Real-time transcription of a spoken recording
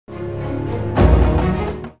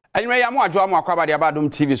Anyway, ya mo adwo akwaba de Adom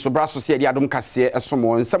TV so bra so se de Adom kase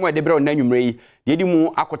esomo nsem we de bre na nwumre yi de di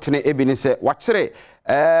mu akotene ebini se wakire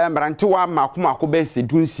mrantewa makomako be se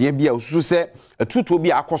dunsia bia osusu se atutuo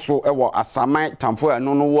bia akoso ewo asaman tamfo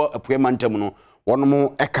eno no wo apuemantam no wono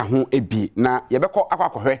mo eka ho ebi na ye beko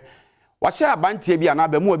akwakohwe wache abantie bia na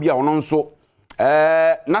abamu bia wono nso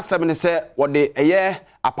na semne se wode eye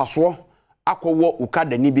apaso akwowo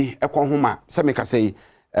ukadani bi ekohoma se mekasei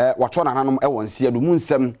wacho na nanom ewo nsia do mu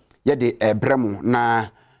nsem ye de bremu na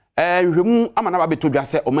hwemu amana ba betodwa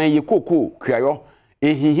se oman ye koko kwayo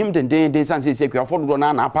ehihim den sanse se kwa fodo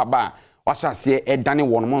na apa ba wahase edane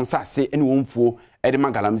won mo nsase ene wonfuo ede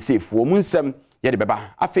magalam sefuo mu nsem ye de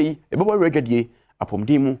beba afei ebebo redwadie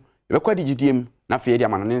apomdimu ebekwa digidiem na afei de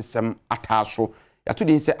amana nsem ataso yato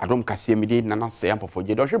din se Adom kase mede na nase ampofo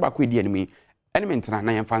do hweba ko edi animi ene mentena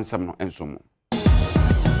na yemfa nsem no ensomo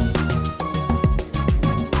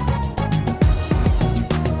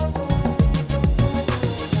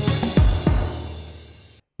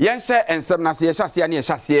Yense ensem na se yehase ane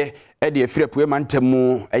yehase e de afirepue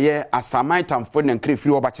mantamu eye asaman tamfo na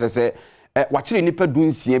nkrefiri oba kire se wakire nipa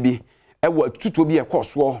dunsia bi e wa tutuo bi e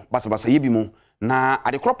koso basabasa ye bi mu na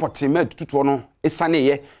ade kropote ma tutuo no esane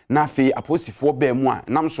ye na afi aposifo ba mu a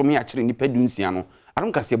nam so me akire nipa dunsia no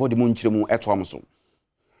Adom kase body mu nkire mu eto am so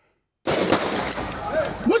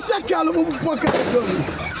musakalo mu poka do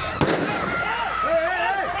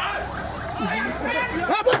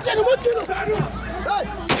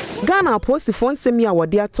Ghana posifo nsemi a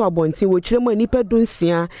wode ato abontin wo kiremu anipa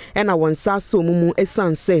dunsia na wonsa so mumu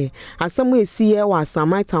esanse asam esiye wa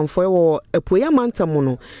asamai tamfo wo epoya mantam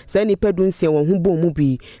no se anipa dunsia wo hu bom mu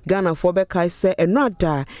bi Ghana fo be kai se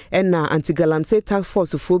enada na anti-galamsey task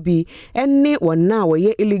force fo bi enne wona wo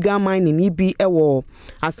ye illegal mining ni bi ewo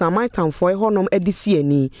asamai tamfo honom edisi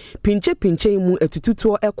ani pinche mu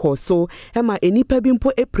etututo ekoso ema enipa bi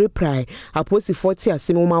mpo epreprai aposifo ti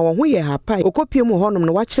asem ma wo ho ye hapai okopie mu honom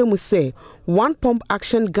no wa say one pump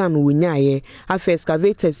action gun wunyaye afa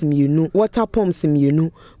excavators mienu water pumps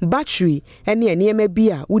mienu battery ene enema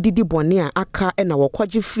bia wudidi bone a aka na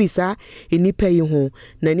wokwaje freezer enipa yi ho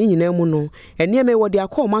na ni nyina mu no enema wode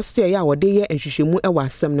akoma so ya wode ye enhwehwemu ewa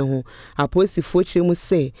asem ne ho aposifo chiremu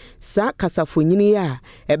say sa kasafo nyini ya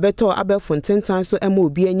ebeto abefo ntentan so ema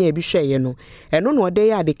obi anya ebihweye no eno no wode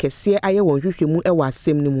ya de kese aye wonhwehwemu ewa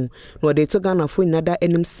asem ne mu no wode to Ghana fo nyinada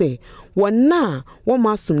enim say wonna wo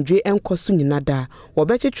masumdwe enkoso nyinada wo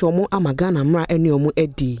bechecho mu amagana mra ene omu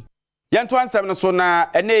edi Yanto ansem no so na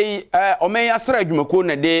enei omen asra adwumako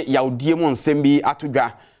na de yawdie mu nsem bi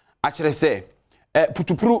atodwa a kire se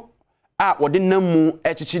putupuru a wode namu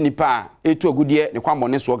echichi nipa etu agudie ne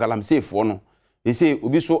kwambone so galamsey fo no ese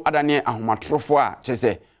obi so adane ahomatrofo a kire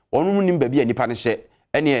se wonum nim ba bia nipa ne hye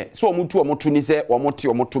ene se omutu omoto ni se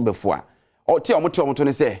omoto befo a ote omoto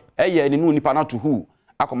ne se eye ne nu nipa na to hu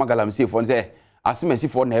akoma galamsey fo nse asimasi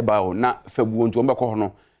fo na eba o na fabuo nto mbekọ ho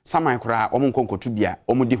no saman kora omunkonkotu bia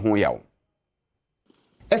omudi ho yawo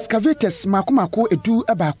excavators makomako edu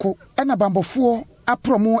ebako ena bambofo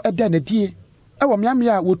apromo eda nadie ewo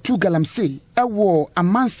miamia wotu galamsey ewo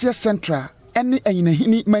amansia central ene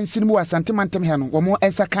anyinahini mansinmu asante mantem he no wo mo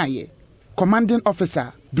ensa kaye commanding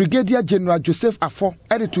officer Brigadier General Joseph Afo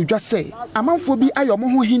editor dwa say amanfo bi ayomo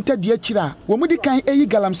ho hintadua kira wo mudi kan eyi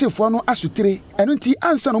galamsey fo no asutire eno nti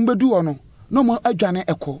ansa no mbedu ono no more adwane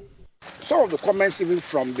eko. Some of the comments even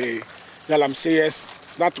from the galamseyers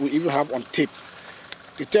that we even have on tape,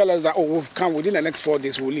 they tell us that, oh, we've come within the next 4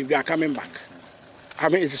 days, we'll leave, they are coming back. I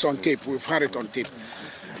mean, it is on tape, we've had it on tape.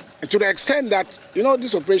 And to the extent that, you know,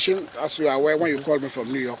 this operation, as you are aware, when you called me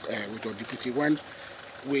from New York with your deputy, when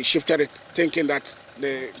we shifted it, thinking that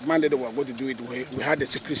the mandate we were going to do it, we had the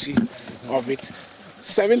secrecy of it.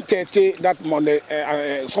 7:30 that Monday,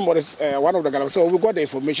 one of the galamseyers, we got the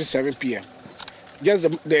information 7 p.m. Just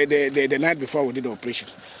the night before we did the operation.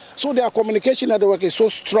 So their communication network is so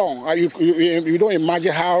strong. You don't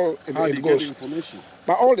imagine how it goes.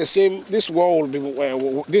 But all the same, this war will be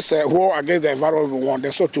this war against the environment will won.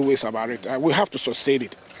 There's no two ways about it. We have to sustain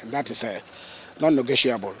it, and that is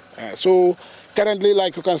non-negotiable. So currently,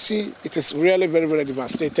 like you can see, it is really very, very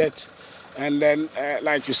devastated. And then,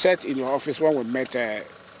 like you said in your office when we met,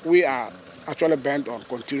 we are actually bent on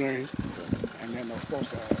continuing. And then, of course,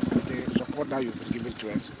 the support that you've been giving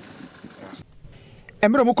to us.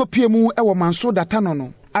 Emre moko piemu ewo manso data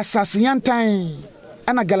no asase yantan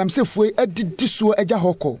ana galamsey fue edidi so eja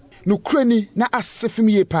hoko no krani na asefim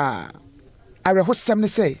ye pa areho sem ne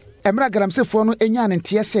say emre galamsey fo no enya ne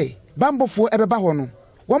ntie say bambofo ebeba ho no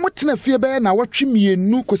wo mo tena fie be na wotwe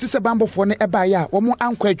mienu kosise bambofo ne eba ya wo mo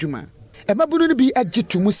ankwa adwuma emabunu ne bi agye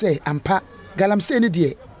tumu say ampa galamsey ne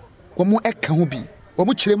de wo mo eka ho bi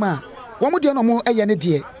wɔn kyerɛ mu a wɔn deɛ no mo ɛyɛ ne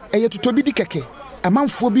deɛ ɛyɛ tutobi di kɛkɛ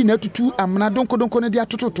amanfoɔ bi na tutu amena donkodonko ne de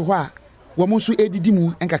atototo hɔ a wɔn nso edidi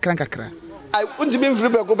mu nkakra I wouldn't be free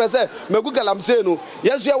to go say, Megukalam say no,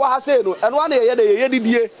 yes, you are saying no, and one day,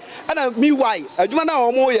 Yedi, and me why, a Jumana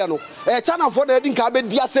or Moyano, a channel for the Edin Cabin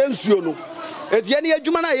Dia Sensuno. At the end of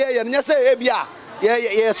Jumana, and yes, Abia,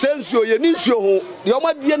 yeah, Sensuo, Yanisio, the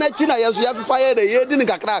Oma Diana, as we have fired a Yedin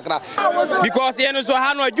Kakra. Because the Enos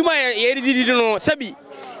Hano, Juma, Yedi, no, Sebi.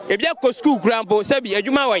 If you go school, Grandpa, Sebi, a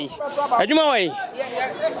Jumaway,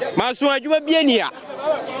 Masu, a Juma Bienia.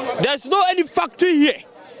 There's no any factory here.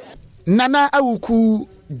 Nana awuku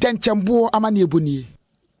denchambo amane ebuni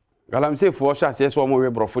galamse fo sha se so mo we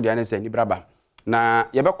brofo dia ne se ni braba na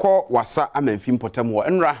ye bekọ wasa amanfim potam wo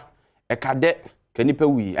enra e kade kanipa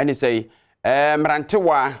wi ene sei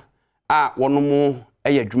mrantewa a wono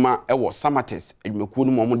eye adwuma e wo samates adwumakuo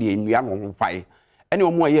no mo de enua no pai ene wo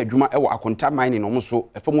mo eye adwuma e wo akonta mine no mo so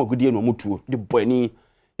e fam agudie no mo tuo de bani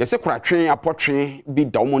ye se kuratwen apotwen bi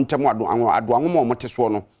da wo ntam ado anwo mo te so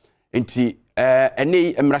no enti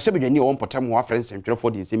ene emrahye bedwani won potam ho afrense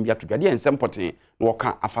ntwerefo de nsem bia to dwade ensem poten na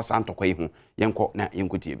woka afasa ntokwa yi ho yenko na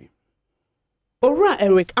yenkotie bi Ora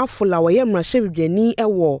Eric Afula waye mrahye bedwani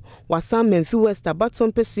ewo Wasan Memfi West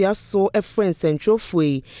abaton pesua so e friends ntwerefo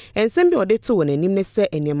ensem bi ode to wonanim ne se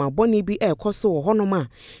enema boni bi ekoso wo honoma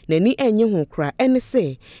nani enye ho kra ene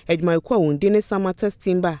se adwumayko a wondi ne Samatas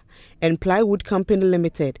Timber and Plywood Company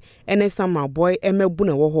Limited, NSama Boy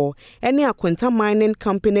Emebuna Woho, any Aquanta Mining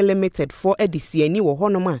Company Limited for Edisiani wo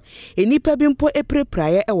honoma, enipa bimpo epre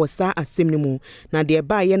praye e wasa asemnimu, na de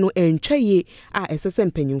ba ye no enchaye a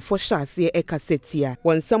SSM penyum for shase e kasetia.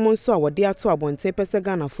 When someone saw what they ato abonte pese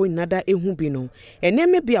Ghana fo nada ehu bi no,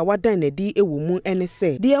 eneme bi a wadan na di ewu mu ene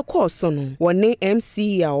se, de course no, wone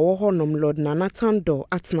MC a wo honom Lord Nanatando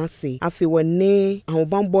atnase, afi wone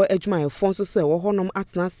ahobambo ejuma e fonso so e wo honom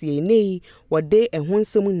atnase nei wode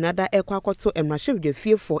ehonsem nada ekwakoto emrahye de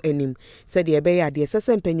fie for enim said de ebe ya de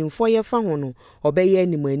sesempanyimfo ye fa ho no obeye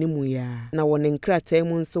animu ya na wone nkrata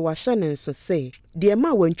mu nso wa hye ne nso se de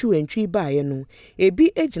ma wantwi baaye no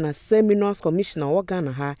ebi ejina seminars commissioner wo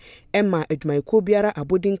Ghana ha ema adwumayko biara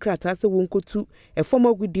abodin nkrata se wonkotu efom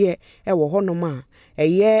agudie e wo honom a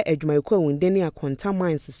eye adwumayko wondeni akonta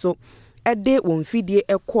mines so ede won fidie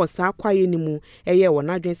ekọ sa kwaye ni mu eye won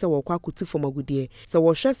adwen se wo kwa kutu fom agudie se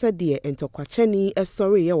wo hwe se de entokwachani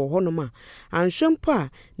esori ye wo honoma anhwempa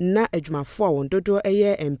na adwumafo a won dodo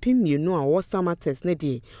eye empimienu a wo Samates ne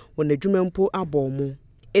de won adwumampo abomu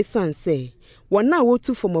esanse wona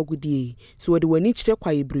wotu fom agudie so wode wani kire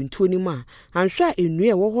kwaye brintuo ni ma anhwa enu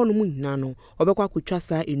e wo honum nyina no obekwa kutwa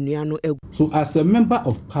sa enua no egu. So as a member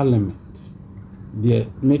of parliament the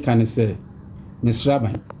mechanic say Mr.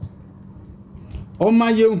 Rabin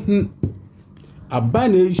Oma yehu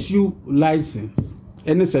abana issue license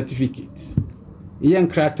any certificate yen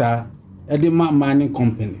krata edema mining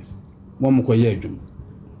companies momko ye adwum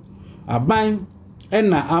aban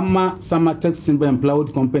ena ama Samatex Timber and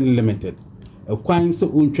Plywood Company Limited ekwan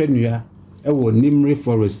so ontwanua ewo Nimri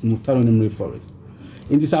Forest Mutaro Nimri Forest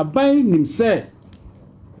in this aban nim say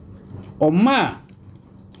oma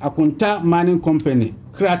akonta mining company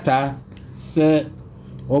krata se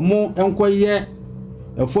omo enkoye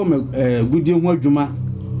form gudi ho adwuma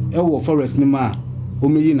ewo forest nim a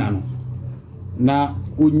omeyi nano na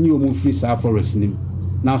onyi omu free sa forest nim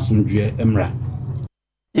na somdwe emra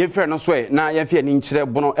yefre no so na yefie ni nkyere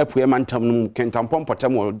bono apue mantam no kentampom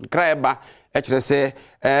potam kraeba e kire se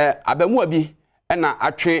abamu abi na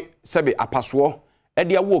atwe sebe apaso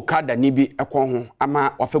de awo kada ni bi ekon ho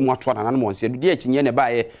ama wafemu ato na nanom onse de akinye ne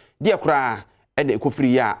baaye de kura de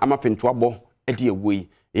ekofiri ya ama pentu abo de ewoi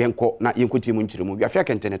yenko na yenkoti mu nkyere mu biafia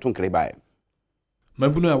kentene to nkre baaye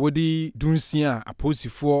Mabunu a wodi dunsia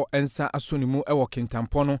aposifo ensa asonimu ewo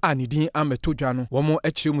kentampo no a nidin ametodwa no wo mo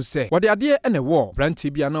ekire mu se wode ade ene wo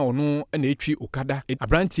brantie bia na ono ene etwi okada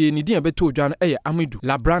abrantie nidin abetodwa no eye Amidu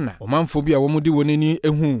Labrana omanfo bia wo modi wonani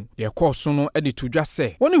ehu de koso no ede todwa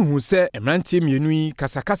se woni hu se emrantie mienu yi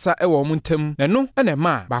kasakasa ewo mo ntam na no ene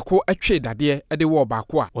ma bako atwe dade ede wo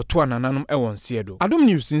bako a oto anananom ewo nsiedo Adom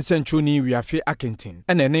News nsentwoni wiafe akentin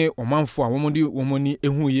ene ne omanfo a wo modi womoni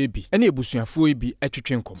ehu ye bi ene ebusuafo ye bi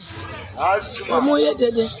twetwenkom omoye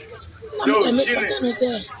dede na me pata no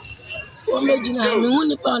se o mejina me hu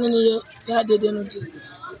ni pa no ye za dede no de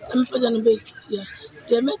me pata no besia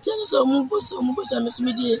de meti no so mu boso me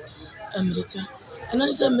sumidi America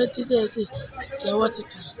anani se meti se ya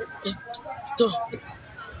wasika to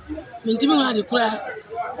mintimi ngade kura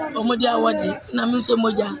omodi awadi na me so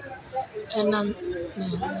moja enam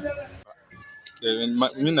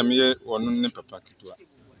na me wonu ne papa kitwa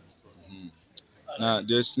na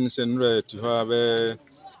there's nura to have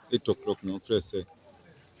 8 o'clock no fresh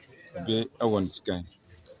be a one scan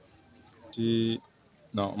ti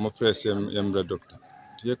na mo fresh yamra doctor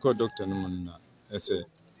ti ko doctor no na ese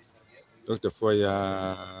doctor for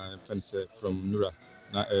ya fancy from nura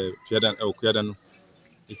na fiadan kuyadan no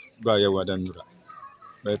ba ya wadan nura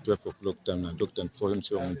by 12 o'clock time na doctor for him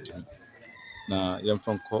so na yam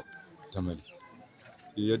fan ko tamali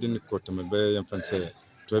yedin ko tamali be yam fancy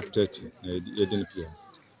 12:30 na yedin fiya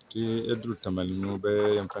ti edru tamali no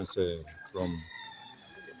be yam fancy from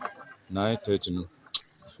 9:30 no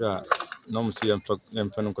fiya no musi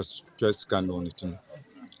yam fan ko stress scan on it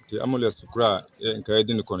ti amules kura nka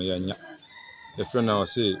yedin ko no yanya e friend na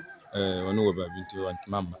say wonu wo ba binti want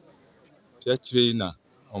mama ti actually na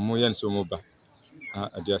omo yen so mo ba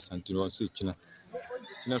adia santi won say kina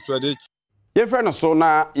frade ye friend no so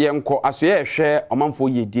na yenko aso ye hwe omanfo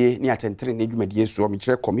yedie ni atentere na dwumadie so me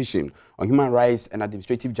commission on human rights and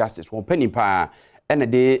administrative justice won panipa ene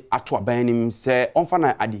de ato abanim se onfa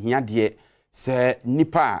na adehia de se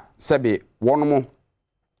nipa sebe wonomo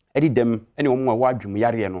edidem ene omo wa adwum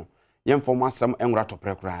yare no yemfo mo asam enwura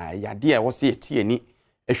toprekra ya de wo se tie ni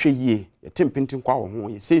ehwe yie ye tempintin kwa wo ho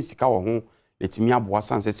ye sensika wo ho letimi aboa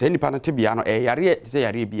sanse se nipa na tebia no yare se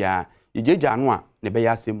yare bia yejeja no a ne be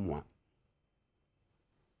ya asemmua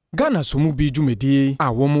Ghana somu bi dwumedie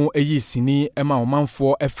a womo eyi sini ema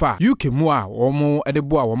omanfo efa UK mu a womo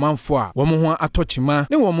edebo a womanfo a womo ho atochima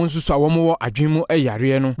ne womo nsusu a womo wo adwenmu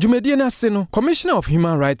eyare no dwumedie na se no Commissioner of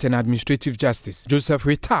Human Rights and Administrative Justice Joseph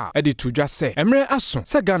Weta editu dwa se emre aso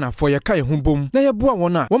se Ghana fo ye kai ho bom na ye boa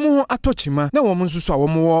won a womo ho atochima na womo nsusu a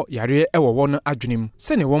womo wo yare ewo won adwenem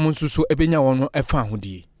se ne womo nsusu ebenya won efa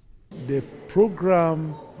ahodie. The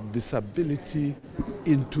program disability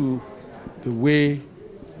into the way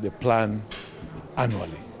the plan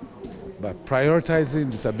annually by prioritizing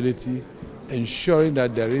disability, ensuring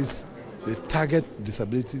that there is the target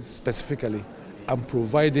disability specifically, and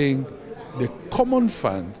providing the common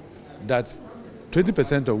fund that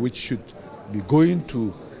 20% of which should be going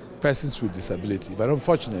to persons with disability, but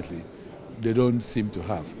unfortunately they don't seem to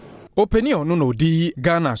have. Opinion no di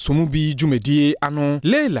Ghana somu bi dwumedie ano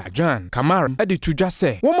Leila Jan Kamara editu dwa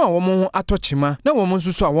se womo atochima na womo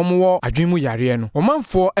nsusu a womo wo adwenmu yare no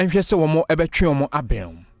womanfo enhwe se womo ebetwe womo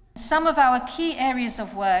abem. Some of our key areas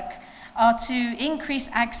of work are to increase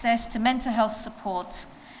access to mental health support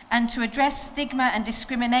and to address stigma and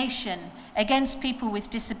discrimination against people with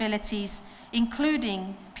disabilities,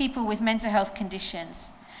 including people with mental health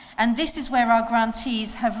conditions. And this is where our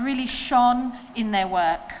grantees have really shone in their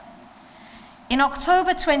work. In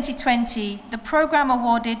October 2020, the program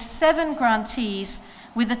awarded 7 grantees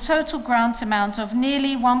with a total grant amount of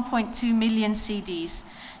nearly 1.2 million cedis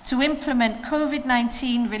to implement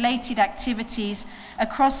COVID-19 related activities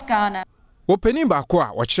across Ghana. Opening bako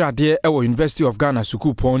a wachirade ewo University of Ghana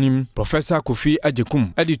Sukuu Ponim Professor Kofi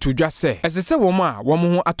Ajekum editu dwa se esese womo a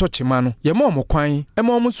womo ho atochima no ye mo kwan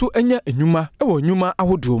ema womo so enya enwuma ewo enwuma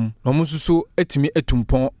ahodrom no mo so etimi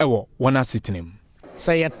etumpon ewo wona sitinem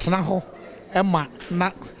se ye tena ho ema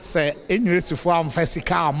na se enyuresifo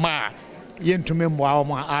amfasika ama yentume mboa wo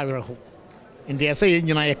ma awerho ndi se ye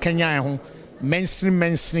nyina ye kanya ho mainstream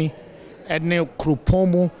ene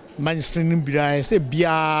kropomu mainstream bia se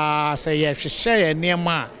bia se ye hwehye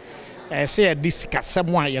enema se ye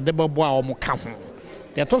disikasem a ye de bebo a wo mo ka ho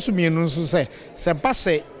de to so mienu nso se ba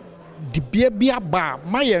se dibia bia ba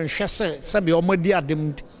ma ye nhwe se bia o modi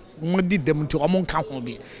adem modi dem nti o mo ka ho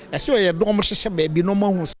bi se ye do o mo hwehye ba bi no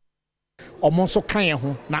mo hu omo so kan ye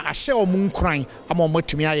ho na ahye omo nkran ama omo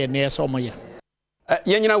atumi aye ne se omo ye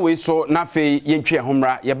yanyina we so na fe yentwe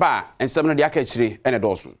homra ye ba ensem no de aka kire ene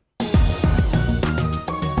doso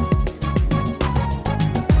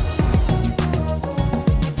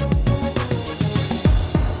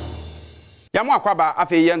yamu akwaba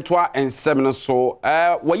afe yentoa ensem no so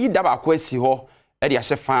wayi daba akwasi ho e de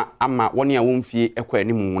ahyefa ama woni a womfie ekwa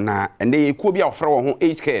animu na ende ekuo bia ofra wo ho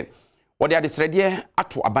HK wode adesrede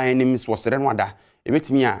ato abanim so sere no ada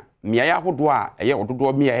ebetimi a miaya hodo a eye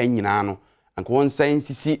ododo miaya nyina no anka won san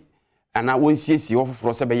sisi ana won siesi ho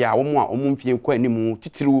foforo se be ya wo mu a omumfie ekwa animu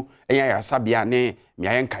titiru eya yarasabia ne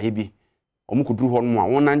miaya nkaye bi omukuduru ho no a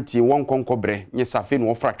won nantie won konkobre nye safe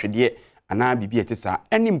no ofra twede ana bibi etisa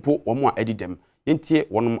enimpo wo mu a edidem yentie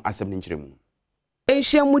wonum asem ne nkyeremu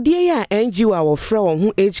Enhyiamudie ya NGO a wofra won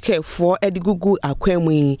ho HK4 edigugu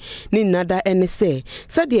akwemu yi ni nada ene se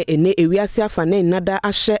sade ene ewiase afa ne nada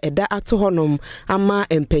ahye eda ato honom ama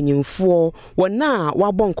empanyimfo wona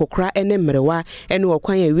wabɔ nkokra ene mrewa ene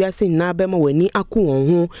wokwan ewiase na bema wani aku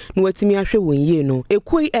won ho na watimi ahwe won yie no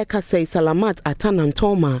ekoi ekasai Salamat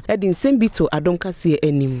Atanantoma edi nsembito Adom kase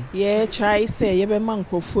anim ye try say ye bema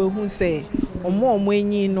nkrofo hu say omo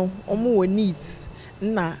enyi no omo wo needs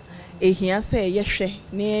na ehia say ye hwe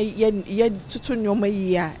ne ye tutu nyoma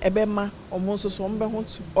yi a ebema omo so so ombe ho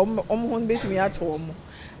omo ho betimi ato omo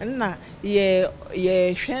na ye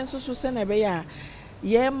hwen so se na be ya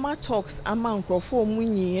ye ma talks ama nkrofo omo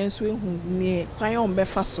nyi enso ehu ne kwan ombe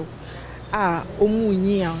fa so a omo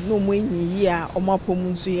nyi a no omo nyi yi a omo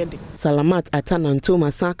apom nso ye de Salamat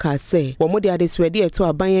Atanantoma saka se wo mode adeswede eto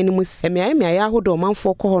aban animu emiaye ahodo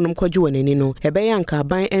manfo kɔ honom kɔgye wonani no ebeya nka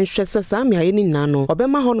aban enhwɛ sɛ saa emiaye ni nna no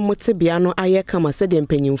obema honom tebea no aye kama sɛ de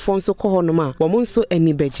mpanyimfo nso kɔ honom a wo nso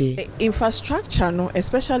ani beje infrastructure no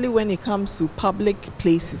especially when it comes to public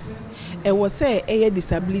places was say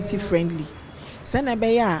disability friendly sɛ na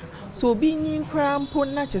ebeya so obi nyi nkra mpo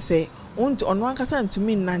na kyese ono ankasa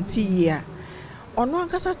ntumi nanti yia ono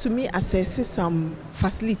ankasa to me assess some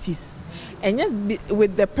facilities and yet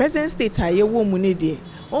with the present state aye wo mu ne de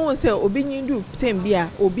on say obi nyindu tembia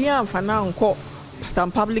obi amfa na nko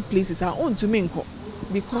some public places are on to me nko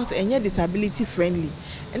because enye disability friendly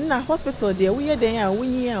and na hospital there we den a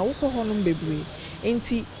wonyi a wo kɔ honom bebre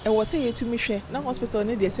enti e wo say yetumi hwɛ na hospital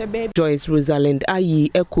ne de say be Joyce Rosalind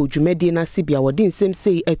ayi eko dwumadi na sibia wodi nsem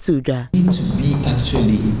sei etudwa to be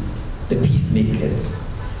actually the peacemakers,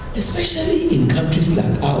 especially in countries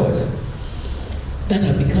like ours that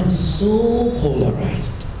have become so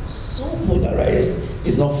polarized.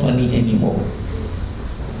 It's not funny anymore.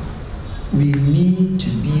 We need to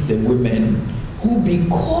be the women who,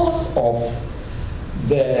 because of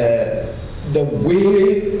the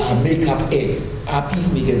way our makeup is, are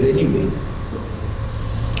peacemakers anyway.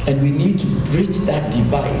 And we need to bridge that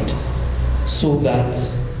divide so that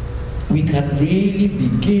we can really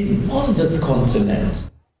begin on this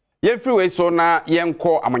continent. Freeway so na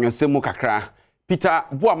yenko amanyosemu kakra. Peter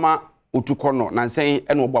Buama utukono na nsen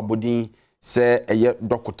eno babodin se eye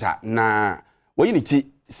dokota na woyiniti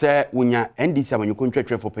se wonya NDC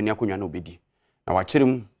amanyukontwetwe for pani akonwa na obedi. Na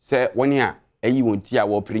wakyerem se woni a ayi wonti a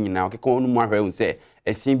wo pere nyina okeka wonu mu ahwe se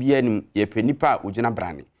esien bia anim ye panipa ogina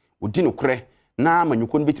brane. Odi no kore na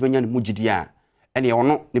amanyuko no betimanya ne mugidi a ene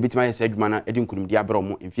ono ne betima yesa adwuma na edi nkunimdi abra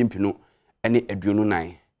mo mfimpino ene aduonu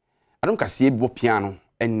nan Adom kase bo piano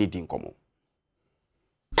ene di nkomo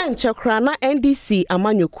Enchekra na NDC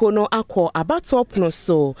amanyuko no akọ abatop no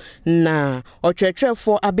so na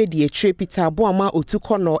otwetwefo abedi etwe Peter Boama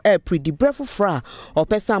otukono predi brefofra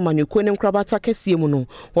opesa amanyuko ne nkrabata kase mu no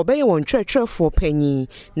obeye won twetwefo panyi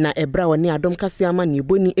na ebra woni Adom kase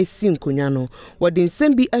amanyeboni esi nkonwa no wodi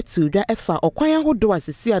nsem bi atudwa efa okwan ahodo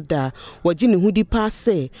asisi ada wagi ne hudi pa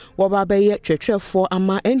se woba beye twetwefo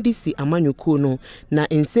ama NDC amanyuko no na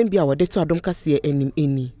nsem bi a wode to Adom kase enim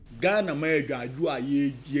eni Ghana ma edwaju a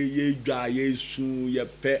ye dwa ye su ye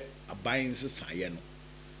pe aban sesaye no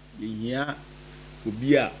yehia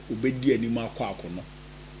obi a obedi anim akọ akono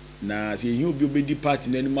na se yehia obi obedi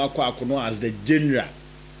party na anim akọ akono as the general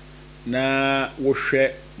na wo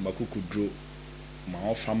hwɛ makukudro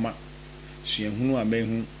ma ofama suehunu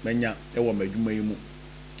amehu menya ewo madwuma yi mu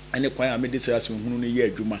ane kwan a mede sɛ suehunu no ye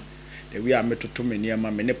adwuma the way a metoto me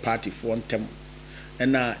niam me ne party for ntem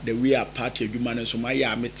na the way a party adwuma no so ma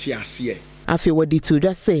ya meti ase afi wodi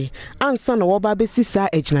tudwa se ansa na woba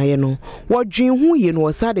besisa aginaye no wodwen hu ye no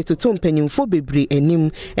wasade toto mpanyimfo bebre anim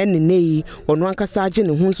enenei ono ankasa age ne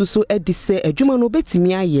hu nsuso edi se adwuma no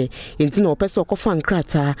betimi aye enti na opese okofa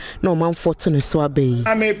nkrata na omanfo to ne so abai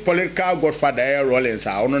ame political godfather Rollins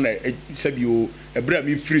a ono na sabio ebra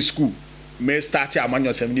mi free school me start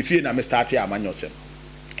amanyosem ni fie na me start amanyosem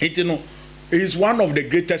enti no is one of the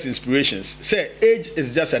greatest inspirations. Say age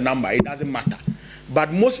is just a number, it doesn't matter.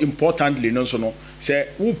 But most importantly, no say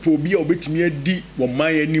who probably obetimi di wo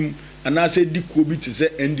man anim and I say di ko bi to say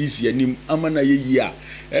NDC anim amana ye yia.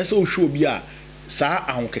 Eso show bi a sa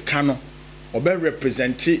ahonkeka no obe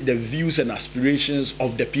represent the views and aspirations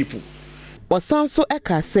of the people. Wasanso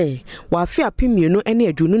eka se wafi apimienu ene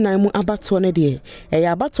adwunu nan mu abato ne de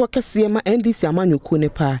eya abato kese ma NDC amanyuko ne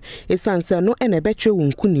pa esanse no ene betwe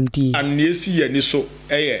wonkunimdi an yesi ye ni so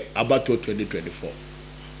eye abato 2024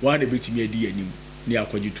 one betimi adi anim ni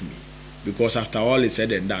akwagitumi because after all is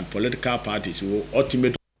said and done political parties will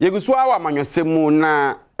ultimately yegusu awa amanyosemu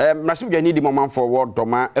na mrashibya ni di moment forward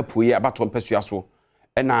doma epuye abato mpesua so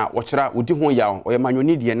ena wokyera wodi ho yawo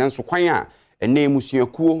oyemanyoni de nenso kwan a ene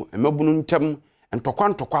musuakuo emabunu ntam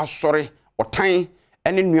ntokwa asɔre ɔtan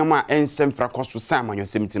ene nnuama ensem fra koso sa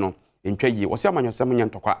amanyɔsɛm ti no ntwa yi wo se amanyɔsɛm nya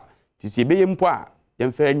ntokwa ti se beye mpo a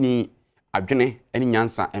yɛmfa ni adwene ene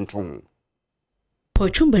nyansa entro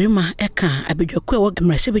Pochumberima eka abedwako ewo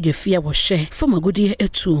mrase bedwafia wo hye famagodi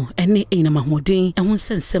etu ene enamahuden ehun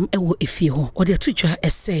sensem ewo efie ho ode atudwa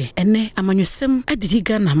ese ene amanyosem adidi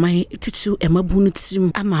Ghana man titu emabunu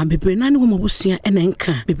tim ama bebre na ne wo mabusua ene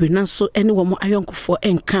nka bebre na so ene wo ayonkofo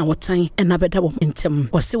enka wotan ena beda wo ntem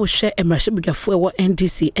wose wo hye mrase bedwafo ewo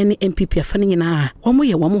NDC ene MPP afane nyina wo mo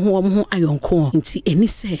ye wo ho ayonko nti eni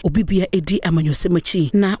se obibia edi amanyosem achi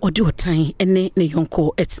na ode wotan ene ne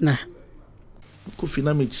yonko etna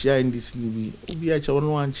Kufina me chia in this nibi obi acha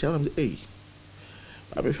wono ancha am eh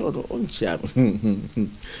abe sure on chia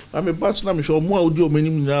am me pass na me sure mo audio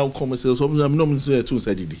manim na come say so me no me say too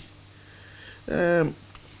say didi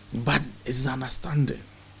but it's an understanding.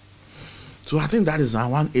 So I think that is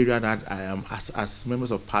one area that I am as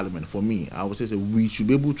members of parliament, for me I would say we should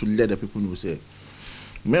be able to let the people know say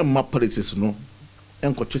me my politics no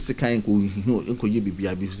enko chese kan ko enko ye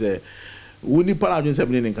bibia bi say woni para adwen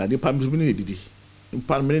 7 nka de pam bi ne didi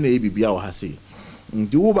pam ne e bibia wo ha sei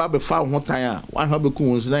nti wo ba be fa ho tan a wan ha be ku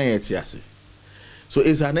won na yet ase. So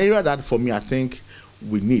it's an area that for me I think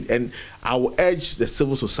we need, and I will urge the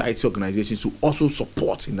civil society organizations to also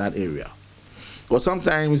support in that area, because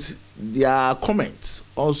sometimes their comments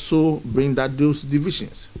also bring that those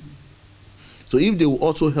divisions. So if they will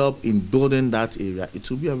also help in building that area, it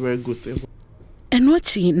will be a very good thing.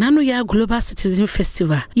 Enochi nano ya Global Citizen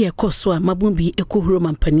Festival ye koso mabumbi ekohuro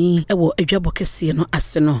mampani ewo adwabo kese no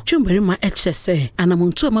ase no Chumberima echese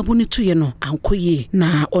anamuntu amabuni tuye no ankoye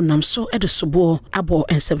na onamso edesobo abo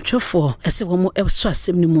ensemtwefo ese wo mo eso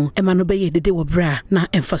asem ni mu ema no beye dede wo bra na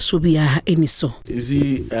emfaso bia eniso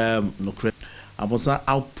Is no correct?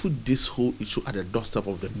 I'll put this whole issue at the doorstep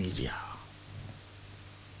of the media.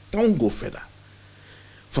 Don't go further.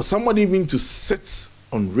 For somebody even to sit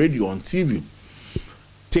on radio, on TV,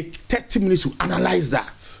 take 30 minutes to analyze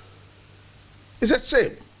that. It's a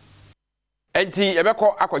shame. Enti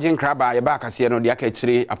ebeko akogye nkraba ye ba akase no de aka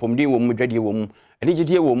kire apomdi wo mu dwade wo mu eni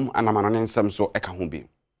gidie wo mu anamano ne nsem so eka ho bi.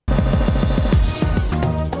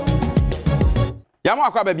 Yamo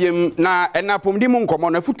akwa babiem na ena apomdi mu nkomo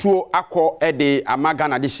na futuo akọ ede amaga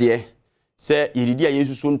na de hye se iridi a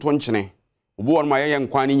yesusu nto nkyene obo won ma ye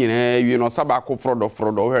nkwan ni nyina wie no saba akọ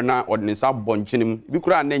frodo we na odinisa bonchenim bi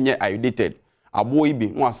kura na nye iodinated abo ibi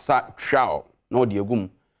no asa twao na odi egum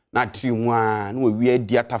na tri mu a na we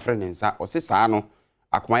adi atafre ne nsa o se saa no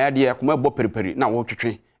akomaya de akoma bo periperi na wo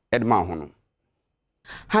twetwe edma ho no.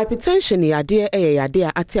 Hypertension yade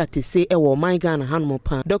yade ati se ewo man Ghana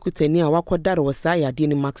hanmopa Dr. ni a wakodare wasa yade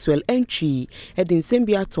ni Maxwell Entry edin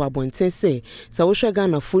sembi ato abonten se sa wo hwe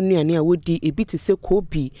Ghana fo nuane a wodi ebiti se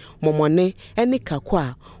kobi momone ene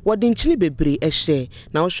kakwa wodi nchine bebre ehye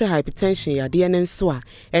na wo hwe hypertension yade ne nso a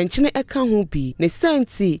enchine eka ho bi ne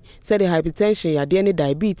senti se the hypertension yade ne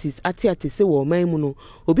diabetes ati se wo man mu no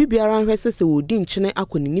obi biara hwe se wodi nchine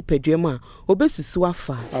akoni nipadwam a obesusu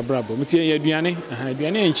afa abrabo mtie yaduane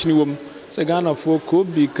aduane enchini wom se Ghana fo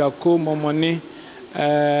kobi kako momone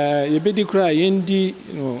yebedi kura yendi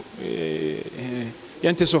no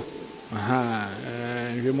yente so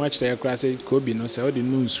hwemu achira yakura se kobi no se odi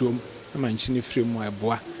nu nsuom na manchini fremu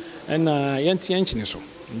eboa na yente enchini so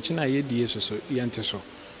nchina yedi yeso so yente so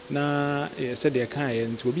na se de kan ye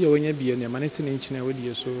nti obi a wonya bie ne manete ne nchina wodi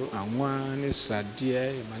yeso anwa ne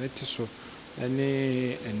srade manete so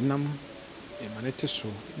ne enam manete so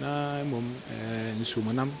na mom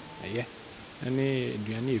nsumonam eye ane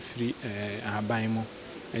duane efiri ahaban mu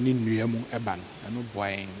ani nnua mu eba no ano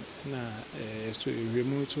boyen na so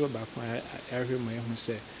ewemu to ba kwa ehwe mo ehun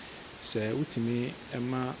se utimi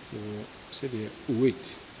ema wo se de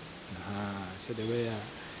weight se de we ya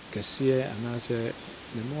kase ana se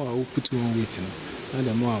the more I put on weight no and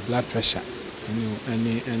the more blood pressure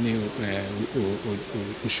any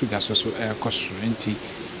sugar so cost renti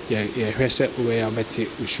yeah hwese we abeti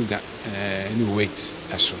sugar any weight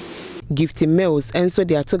aso Gifty meals enso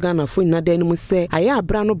de atogana fo nyada ni mu se aya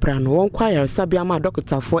abra no won kwa yaresabia ma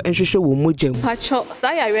doctor fo enhwehwe wo mogem pacho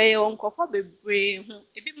sa ya we won kofo bebre hu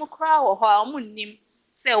ebi mu kra wo ho a mu nim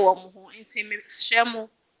se wo mu ho enti me hwemu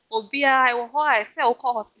obi a wo ho a se wo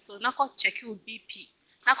ko hospital na ko check your BP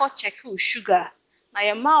na ko check your sugar na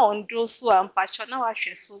ye ma on do so am pacho na wa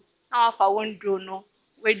hwe so na wa fa won do no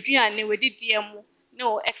weduane wedidie mu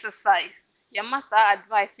no exercise ye ma sa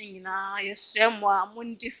advice nyina ye hwemu a mu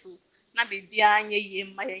ndi so na bibia anye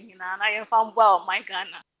yemma yenyina na yemfa mboa o my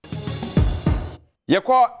Ghana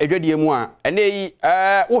yekọ edwadie mu a ene yi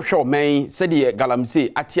wo hwe omen se de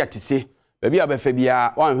galamse atiatise Baby abefa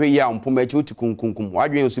bia wan hwe ya mpoma chi uti kunkunkum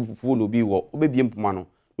wadwen osifufu no bi wo obebie mpoma no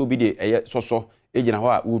no bi de eye soso ejina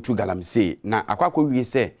ho a utu galamsey na akwakọ wi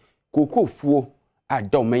se kokofuo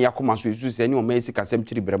adom men yakoma so isu se ni o men sikasem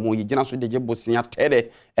chiri bremo yi gina so de bosia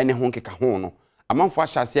tere ene ho nkeka ho no amanfo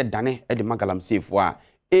ahyase dane e de magalamsey fo a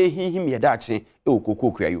ehihim yedache e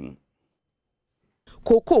okokokua yum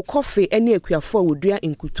Koko coffee ene akuafo wodua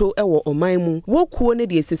nkuto ewo oman mu wokuo ne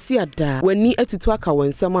de esesi ada wani atutu aka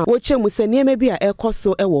wonsam a wochemu se niema bi a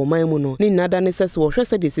ekoso ewo oman mu no ni nada ne sese wo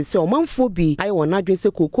hwese de esesi omanfo bi aye wonadwen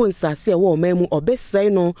se koko nsase ewo oman mu obesai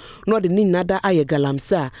no no de ni nada aye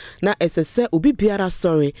galamsa na esese obi biara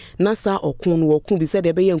sorry na sa okun no okun bi se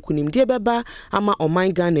de be yankunim de beba ama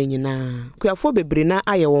oman Ghana nyina akuafo bebre na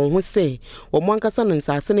aye won ho se wo mwankasa no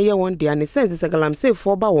nsase ne ye won de ane sense se galamsey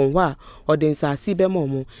fo ba won ho a ode nsase be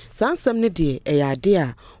momo sansam ne de eyade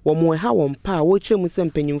a wo mo ha won pa wo kyeremu se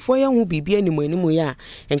mpanyimfo ye hu bibia animanimu ya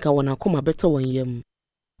enka wona koma beto won yam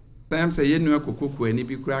sam se yenu akokoko ani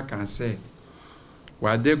bi kura kan se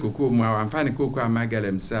wade kokoko mu amfa ne kokoko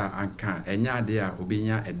amagalamsey anka enya ade a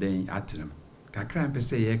obinya eden atrem kakra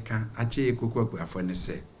mpese ye ka ache kokoko afo ne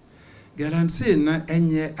se galamsey na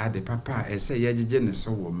enye ade papa ese ye gege ne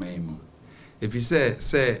so wo maimu efise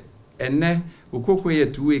se enne kokoko ye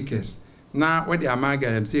 2 acres na what the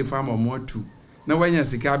galamsey farm or more too. Na when you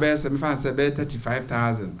see cabes, I'm fancy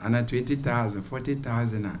 35,000 and 20,000,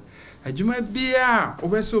 40,000. A juma beer,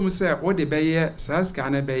 over so say, what the bayer,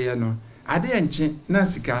 Saskana bayer no. I didn't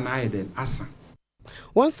Nasikana Eden, Asa.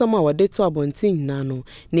 One summer wa deto abontin nano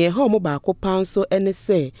ne ho mo ba ko panso ene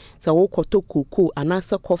se sa wo koto koko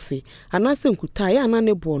anasa coffee anasa nkuta ya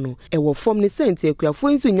anane bo no e wo fom ne senti akuafo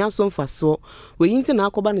nsu nya so mfaso we yinti na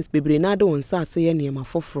akoba ne bebre na de won sa ase ye ne ma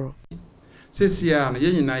foforo sesia no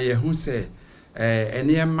ye nyina ye hu se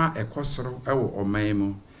enema ekosoro ewo oman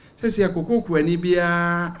mu sesia kokoku ani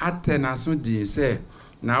bia atena so di se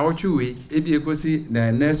na otwe ebi ekosi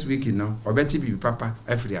na next week no obeti bi papa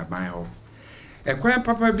afiri aban ho ekwan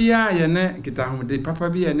papa bia ye ne kitahumde papa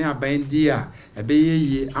bia ne aban di a ebeye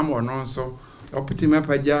yi amono nso opitima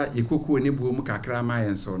paja yikoku ani buo mu kakra ma ye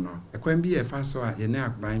nso no ekwan bia efa so a ye ne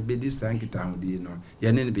aban bedi san kitahumde no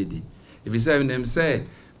ye ne bedi if you say them say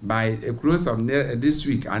by a close of this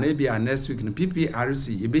week and maybe next week no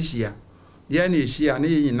PPRC ebehia ye na ehia na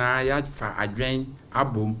ye nyina ya fa adwen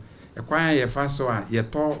abom ekwan ye fa so a ye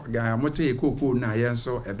to ga moto ye kokoo na ye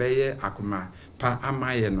nso ebeye akoma pa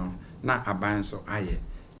amaye no na aban so aye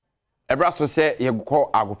ebra so se ye gukọ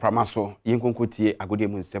agoprama so ye nkonkotie agode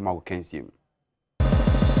mu nsem a wokansiem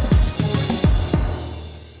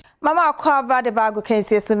mama kwa ba de bago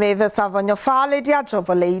kansie so me versa vonyo faale dia job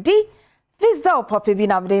lady this da poppy bi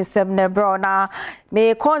na mden sem ne bro na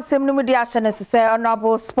me konsem no mu dia hye se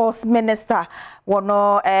honorable sports minister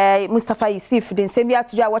wono Mustafa Yusuf den sem ya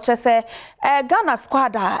tuja wo se Ghana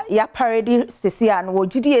squad ya parody sesia no wo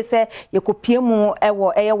gidie se ye kopie mu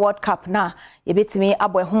ewo World Cup na ye betimi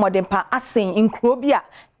abo ehomode pa asen inkro bia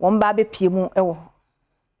won ba be pie mu ewo.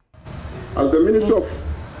 As the Minister of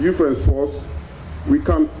Youth and Sports, we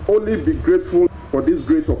can only be grateful for this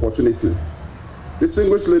great opportunity.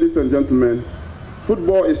 Distinguished ladies and gentlemen,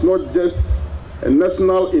 football is not just a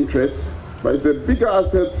national interest, but it's a bigger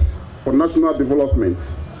asset for national development.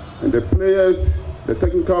 And the players, the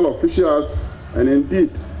technical officials, and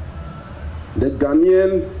indeed the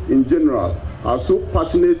Ghanaian in general are so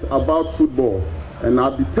passionate about football and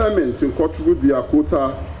are determined to contribute their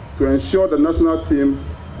quota to ensure the national team,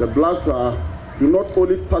 the Black Stars, do not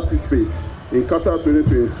only participate in Qatar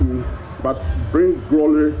 2022, but bring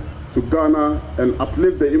glory to Ghana and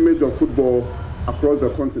uplift the image of football across the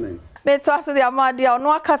continent. Beto the Amadia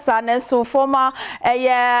no akasa na so former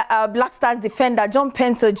Black Stars defender John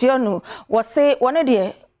Pentel Gionu was say one of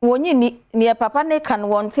the wonyi ni papa ne kan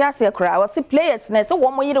won te ase kra was players na so wo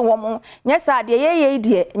mo yire wo mo nya sa de ye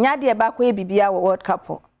de nya de ba ko bibia World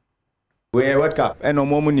Cup. We World Cup eno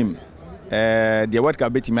mo munim the World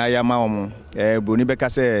Cup betimi ayama wo mo broni beka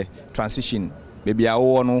say transition bibia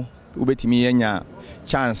wo no ubetimi enya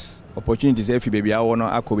chance opportunities if baby I wanna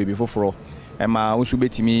akọ baby foforo ma unsu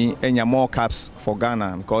betimi enya more caps for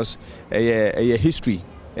Ghana because a history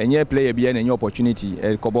enye player bia na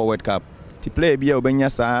opportunity Kobo World Cup ti player bia obenya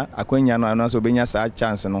sa akwanya no anaso obenya sa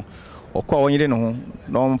chance no okọ onyire ne ho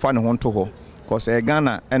no mfa ne ho nto ho because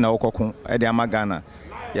Ghana na okọkọ de ama Ghana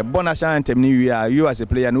ye bona sha anthem ni wi a you as a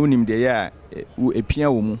player no unim de ya epia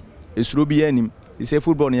wo mu esuro bia anim say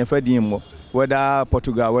football no ye fa din mo whether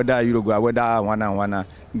Portugal, whether Uruguay, whether one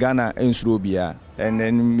Ghana, Ensuro bia, and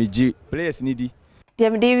then Miji players needy.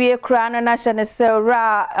 Demdiwie Krana National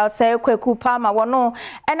Sera say Kweku Palma wono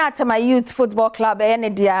enatema Youth Football Club ene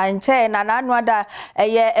dia nche na nanwada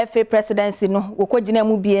eye FA presidency no wokogina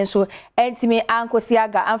mu bie nso entimi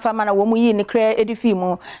ankosiaga amfama na womu yi ne kre edifi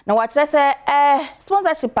mu na wakyerɛ sɛ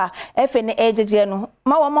sponsorship a FA ne ejeje no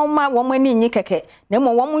ma womu ani nyi keke na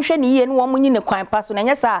mo womu hwɛ ne yie no womu nyi ne kwan pa so na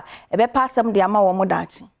nyesa ebe pa asɛm de ama womu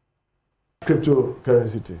dachi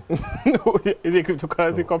cryptocurrency thing. Is a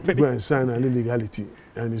cryptocurrency company? Go and sign an illegality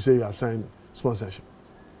and you say you have signed sponsorship.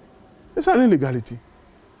 It's an illegality.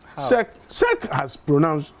 SEC has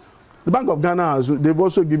pronounced, the Bank of Ghana has, they've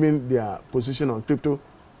also given their position on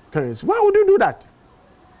cryptocurrency. Why would you do that?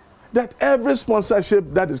 That every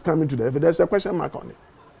sponsorship that is coming to the FA, there's a question mark on it.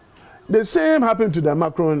 The same happened to the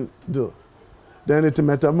Macron deal. Then it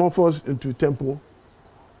metamorphosed into Temple.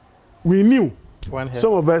 We knew.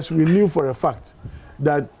 Some of us, we knew for a fact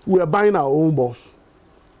that we are buying our own balls.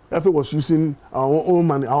 If it was using our own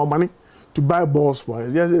money, to buy balls for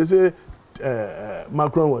us. Yes, they say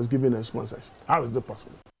Macron was giving a sponsorship. How is it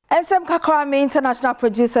possible? SM Kakrami International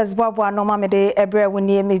Producers Bobo Anomamede Ebre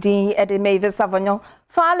Winnie Midi Ede Mavis Savagnon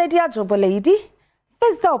Fale Dia Jobo Lady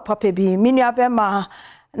Fisdal Papa B Minuabema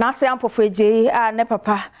Nase Ampofeje ne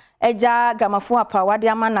papa Eja gramafo apa wade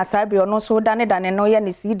ama na sabre ono so dane no ye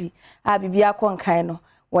ne CD a bibia konkan no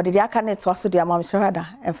wode dia ka ne to so dia mam sherada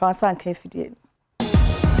emfansa anka fidie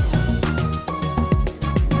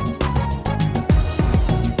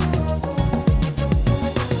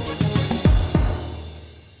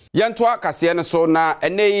Yantoa kase ne so na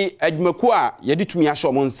enei adwumaku a yedi tumi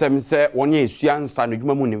ahye mo nsem se wonye esua nsa no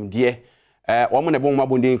dwuma mu nimde wo mo ne bon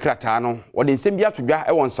mabondin krata no wode nsem bia todwa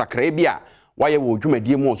e won sakra bia waye wo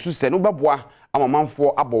dwumadie mu osuse no beboa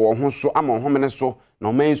amamanfo abo ho so ama homene so na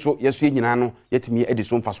oman so yeso nyina no yetimi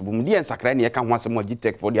ediso mfaso bum die nsakra ne ye ka ho asem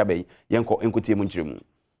agitek for dia bay yenko enkotie mu nkyeremu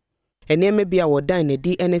eneme bia wodan ne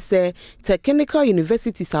di ene se technical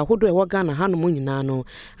universities ahodo e woga na hanom nyina no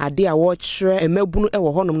ade a wo kyerɛ emabunu e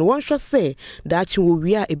wo honom no wonhwɛ se daachi wo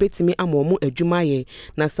wi a ebetimi amomu adwuma ye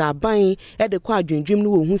na saban e de kwa adwendwem no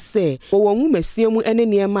wo hu se wo hu masuamu ene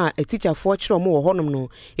niema a teacherfo kyerɛ mo wo honom no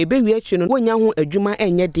ebewi akyi no wonya ho adwuma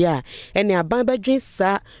enye de a ene aban badwen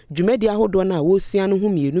sa dwumadi ahodo na wo sua no hu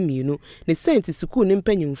mienu ne senti sukuu ne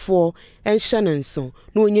mpanyimfo enhye ne nso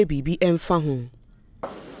na onye bibi emfa ho.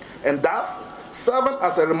 And thus serving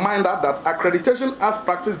as a reminder that accreditation as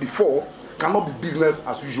practiced before cannot be business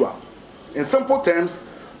as usual. In simple terms,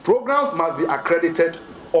 programs must be accredited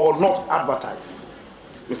or not advertised.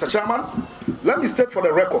 Mr. Chairman, let me state for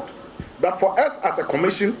the record that for us as a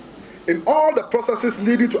commission, in all the processes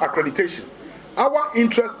leading to accreditation, our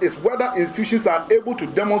interest is whether institutions are able to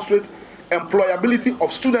demonstrate employability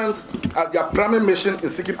of students as their primary mission in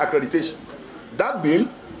seeking accreditation. That being,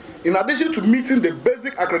 in addition to meeting the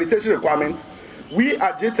basic accreditation requirements, we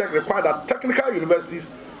at JTech require that technical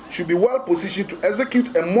universities should be well positioned to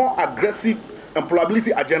execute a more aggressive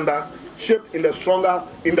employability agenda shaped in the stronger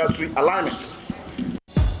industry alignment.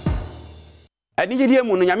 Adijidie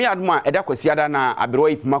mu no nyame adoma eda kwasiada na abero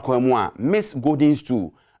ipima kwa mu a Miss Golden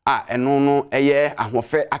Stool a eno no eye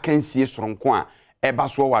ahofe akansie soronko a eba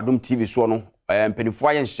so wa Adom TV so no mpenifo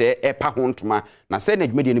aye nhye epa ho ntoma na se na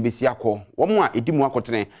dwumadi no besi akọ wo mu a edimu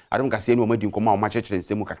akotene Adom kase ne wo madi nkoma wo ma kyekere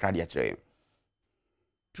nsemu kakra de akere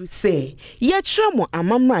to say ye tremo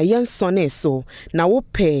amamra ye nsone so na wo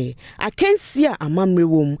pe akansi a amamre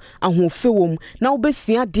wom ahofe wom na wo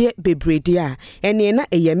besua de bebrede a ene na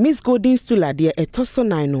eye Miss Golden Stool de etoso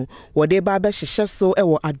nan no wo de ba be hyehyɛ so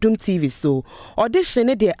ewo Adom TV so audition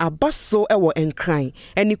ne de abaso ewo enkran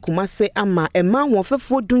eni kumase ama ema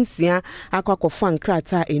ahofefo dunsia akwakofa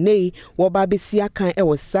nkrata enei wo ba besia kan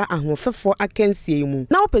ewo sa ahofefo akansi mu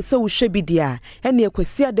na wo pese wo hwe bi dia ene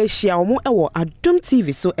kwasia da hia wo ewo Adom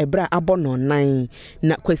TV so ebra abono nan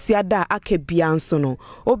na kwasiada akebia nso no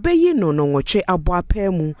obeyi no nwotwe abo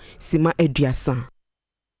apemu sima aduasa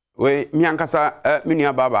we miankasa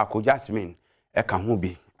menua baba ko Jasmine ka ho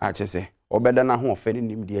bi a chese obeda na ho ofeni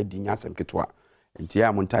nim de adi nya asem ketwa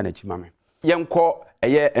ntia monta na chimame yenko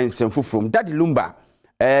eye ensemfufrum Daddy Lumba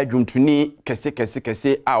dwumtuni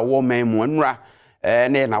kese a wo man mu anura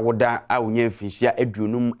ne na woda a wonya mfinhia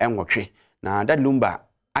aduonum enwotwe na Daddy Lumba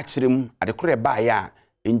akyerem adekore ba ya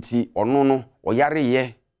enti ono no oyare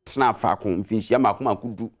ye tena fa ko mfinhia makoma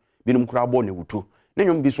kudu binum kura bo ne wuto ne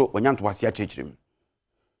nyom bi so onyanto wase akyerem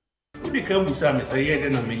udi kan busa me say ye de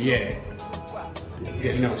na me ye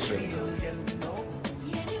no straight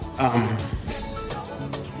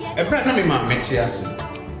e presa me ma me chiasi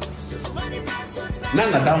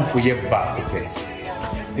na dam fo ye ba pe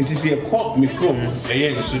enti se ko me kom e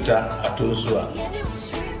ye suta atoso a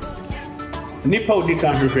nipa udi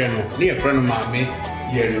kan hwehwe no ne ye frɛ no ma me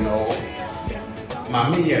know.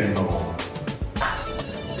 Mammy, you know.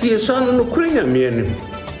 Tia son no crania me.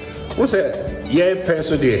 What's a ye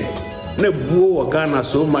person there? No boo or Ghana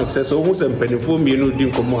so much says almost and penny for me, no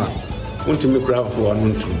dim come on. Want to make ground for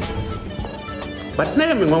one two. But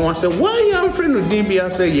now me one say, why am friend with DB? I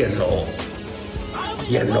say, you know.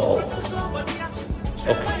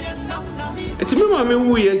 Okay. It's me, mammy,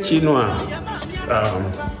 we are chino.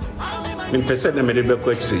 In person, I made a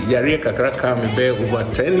question. Yareka Kraka me bear over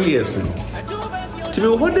 10 years now. To me,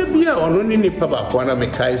 what the beer on only papa, one of me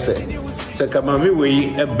Kaiser. Sakamami,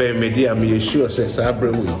 we a bear media, me sure says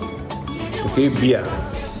Abra. Okay, beer.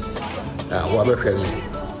 What a friend.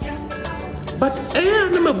 But I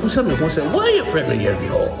never put some who say, why a friend? You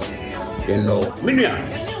know, Minia,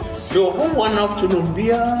 your home one afternoon,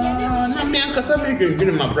 beer, Namianka, something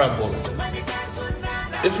in my bravo.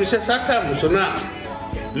 If you say Saka, so now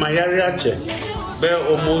my area check, bear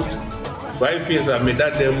almost 5 years. I made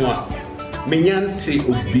that demo. Minyanti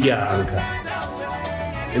Ubianka.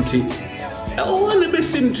 And I want to be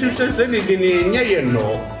seen to say anything, you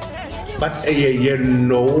know, but you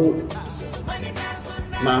know.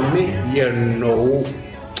 Mammy, you know.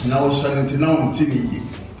 Now, Sanity now, Timmy.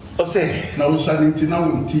 O say, now, Sanity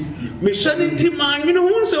now, Timmy. Miss Sanity, man, you know,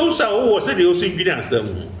 once also was a deal significance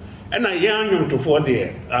them. And I young to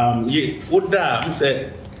 40. Ye would that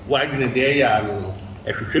say, why didn't they know?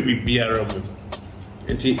 If you should be beer.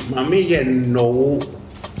 And Mammy, you know.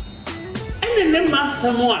 And then,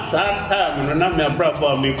 Master more sad time, and I'm a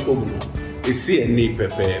brother, me come. You see a knee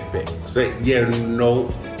pepe. Say, you know.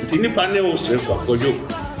 Tini panel straight for you.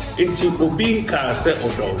 Into obeying car set or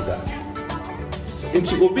dog.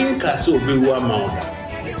 Into obeying car so be one mount.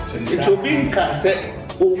 Into obeying car set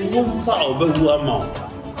or one power be one mount.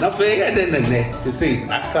 Now, fair than the neck to say,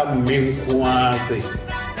 I come me one say.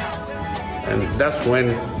 And that's when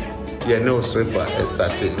you know stripper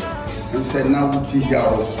started. You said now, you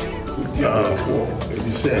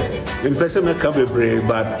said, in person, I can't be brave,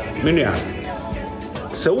 but many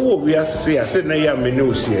so we are say I said na ya me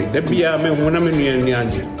no see the bia me hona me nua ni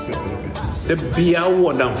age the bia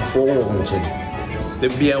wo dan fo wo nche the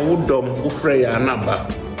bia wo dom wo frɛ ya anaba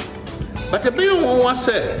but the bia won wa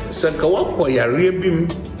say ka wa kɔ yare bim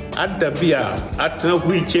ada bia atena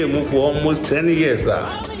huiche mu for almost 10 years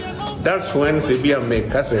that's when se bia me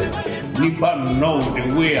ka say nipa know the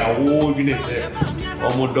way I wo you say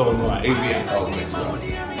omodo no a bia ka wo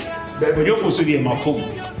but you for so dey ma fo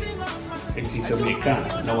Nti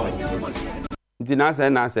na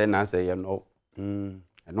say you know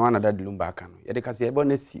no another dilumba aka no ye de kase e bo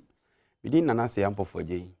na si bidin na say ampofo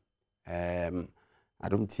je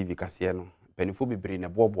Adom TV kase no penifo bebre na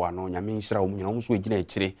bobo no nyame nhira wo nyina wo so egina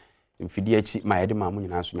ekire mfidi achi ma ye de ma mu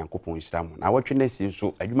nyina so nyankopon nhira mo na wotwe na si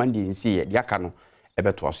so adwuma ndi nsi ye de aka no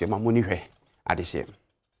ebeto aso ye ma mo ni hwe ade hye